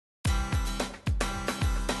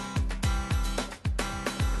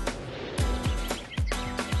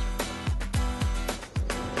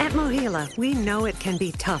At Mohila, we know it can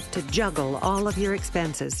be tough to juggle all of your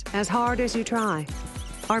expenses, as hard as you try.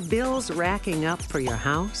 Are bills racking up for your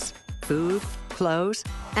house, food, clothes,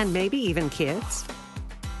 and maybe even kids?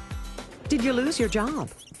 Did you lose your job?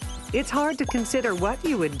 It's hard to consider what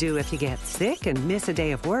you would do if you get sick and miss a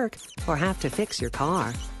day of work or have to fix your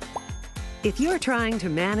car. If you're trying to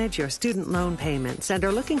manage your student loan payments and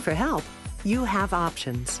are looking for help, you have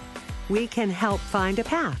options. We can help find a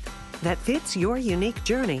path that fits your unique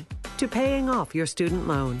journey to paying off your student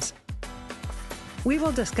loans. We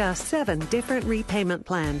will discuss 7 different repayment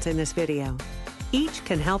plans in this video. Each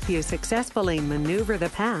can help you successfully maneuver the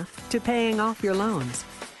path to paying off your loans.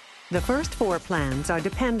 The first 4 plans are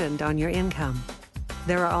dependent on your income.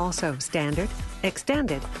 There are also standard,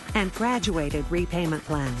 extended, and graduated repayment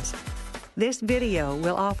plans. This video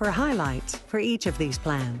will offer highlights for each of these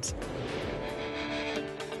plans.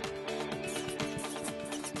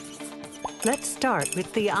 Let's start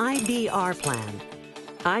with the IBR plan.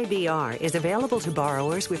 IBR is available to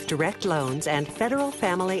borrowers with direct loans and Federal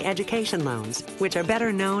Family Education Loans, which are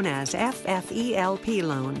better known as FFELP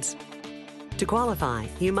loans. To qualify,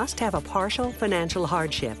 you must have a partial financial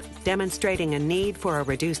hardship, demonstrating a need for a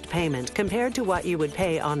reduced payment compared to what you would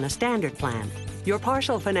pay on the standard plan. Your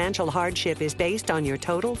partial financial hardship is based on your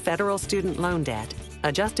total federal student loan debt,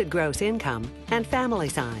 adjusted gross income, and family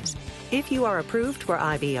size. If you are approved for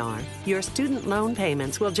IBR, your student loan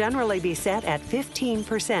payments will generally be set at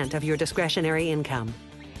 15% of your discretionary income.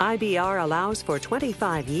 IBR allows for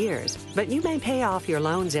 25 years, but you may pay off your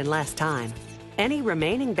loans in less time. Any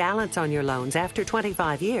remaining balance on your loans after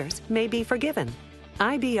 25 years may be forgiven.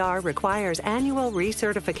 IBR requires annual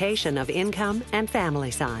recertification of income and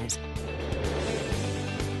family size.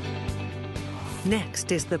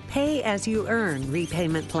 Next is the Pay-As-You-Earn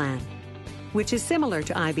repayment plan, which is similar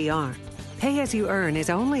to IBR. Pay-As-You-Earn is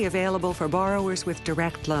only available for borrowers with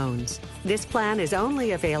direct loans. This plan is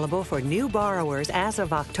only available for new borrowers as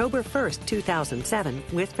of October 1, 2007,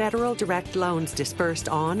 with federal direct loans dispersed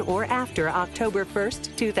on or after October 1,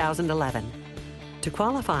 2011. To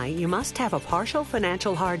qualify, you must have a partial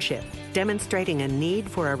financial hardship, demonstrating a need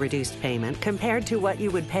for a reduced payment compared to what you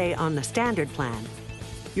would pay on the standard plan.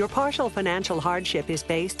 Your partial financial hardship is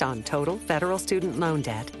based on total federal student loan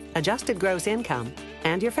debt, adjusted gross income,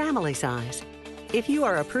 and your family size. If you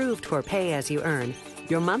are approved for Pay-As-You-Earn,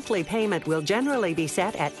 your monthly payment will generally be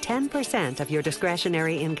set at 10% of your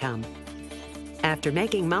discretionary income. After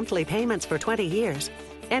making monthly payments for 20 years,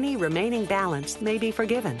 any remaining balance may be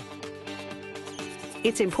forgiven.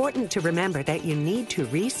 It's important to remember that you need to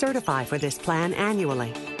recertify for this plan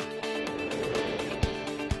annually.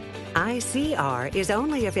 ICR is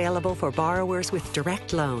only available for borrowers with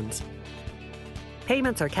direct loans.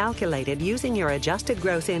 Payments are calculated using your adjusted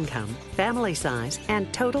gross income, family size,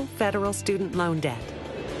 and total federal student loan debt.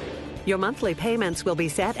 Your monthly payments will be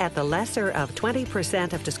set at the lesser of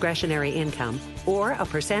 20% of discretionary income or a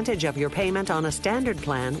percentage of your payment on a standard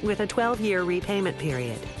plan with a 12-year repayment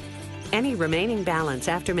period. Any remaining balance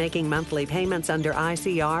after making monthly payments under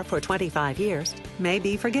ICR for 25 years may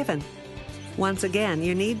be forgiven. Once again,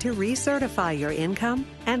 you need to recertify your income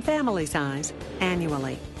and family size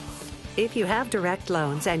annually. If you have direct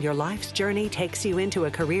loans and your life's journey takes you into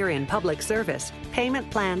a career in public service,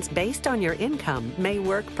 payment plans based on your income may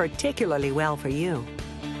work particularly well for you.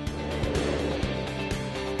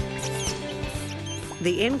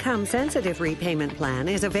 The income-sensitive repayment plan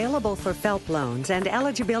is available for FFELP loans, and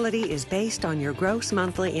eligibility is based on your gross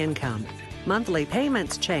monthly income. Monthly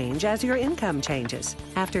payments change as your income changes.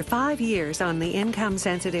 After 5 years on the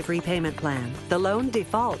income-sensitive repayment plan, the loan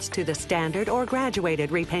defaults to the standard or graduated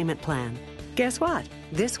repayment plan. Guess what?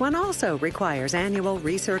 This one also requires annual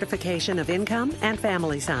recertification of income and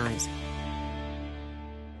family size.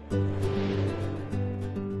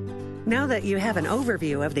 Now that you have an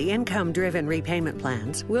overview of the income-driven repayment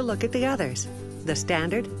plans, we'll look at the others. The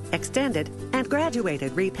standard, extended, and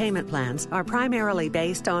graduated repayment plans are primarily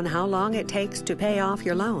based on how long it takes to pay off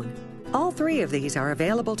your loan. All 3 of these are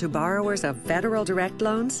available to borrowers of federal direct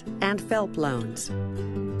loans and FFELP loans.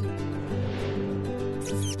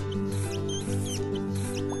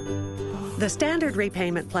 The standard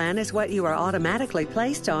repayment plan is what you are automatically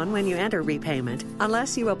placed on when you enter repayment,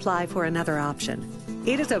 unless you apply for another option.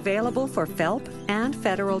 It is available for FFELP and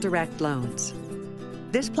federal direct loans.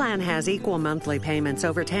 This plan has equal monthly payments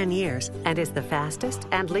over 10 years and is the fastest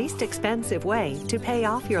and least expensive way to pay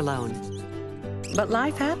off your loan. But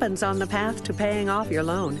life happens on the path to paying off your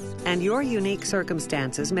loan, and your unique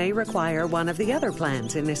circumstances may require one of the other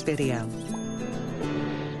plans in this video.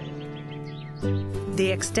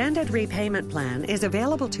 The extended repayment plan is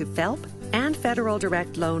available to FFELP and federal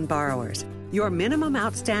direct loan borrowers. Your minimum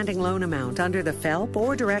outstanding loan amount under the FELP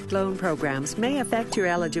or direct loan programs may affect your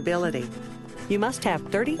eligibility. You must have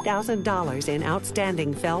 $30,000 in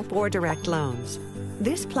outstanding FELP or direct loans.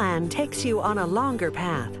 This plan takes you on a longer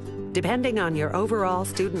path. Depending on your overall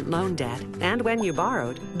student loan debt and when you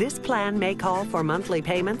borrowed, this plan may call for monthly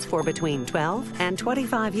payments for between 12 and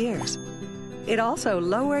 25 years. It also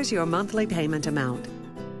lowers your monthly payment amount.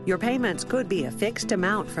 Your payments could be a fixed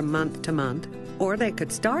amount from month to month, or they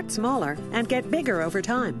could start smaller and get bigger over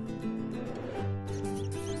time.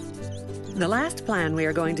 The last plan we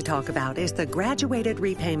are going to talk about is the Graduated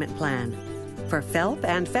Repayment Plan. For FELP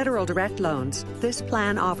and federal direct loans, this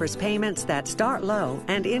plan offers payments that start low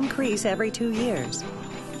and increase every 2 years.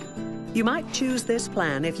 You might choose this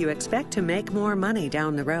plan if you expect to make more money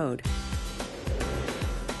down the road.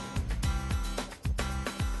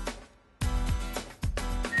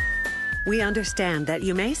 We understand that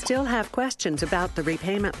you may still have questions about the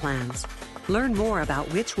repayment plans. Learn more about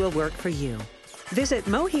which will work for you. Visit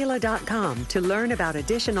mohila.com to learn about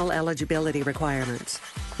additional eligibility requirements.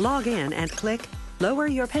 Log in and click Lower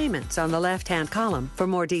Your Payments on the left-hand column for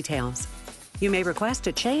more details. You may request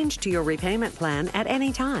a change to your repayment plan at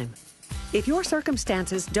any time. If your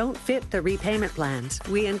circumstances don't fit the repayment plans,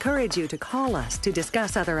 we encourage you to call us to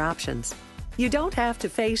discuss other options. You don't have to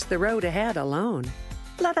face the road ahead alone.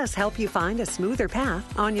 Let us help you find a smoother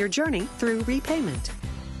path on your journey through repayment.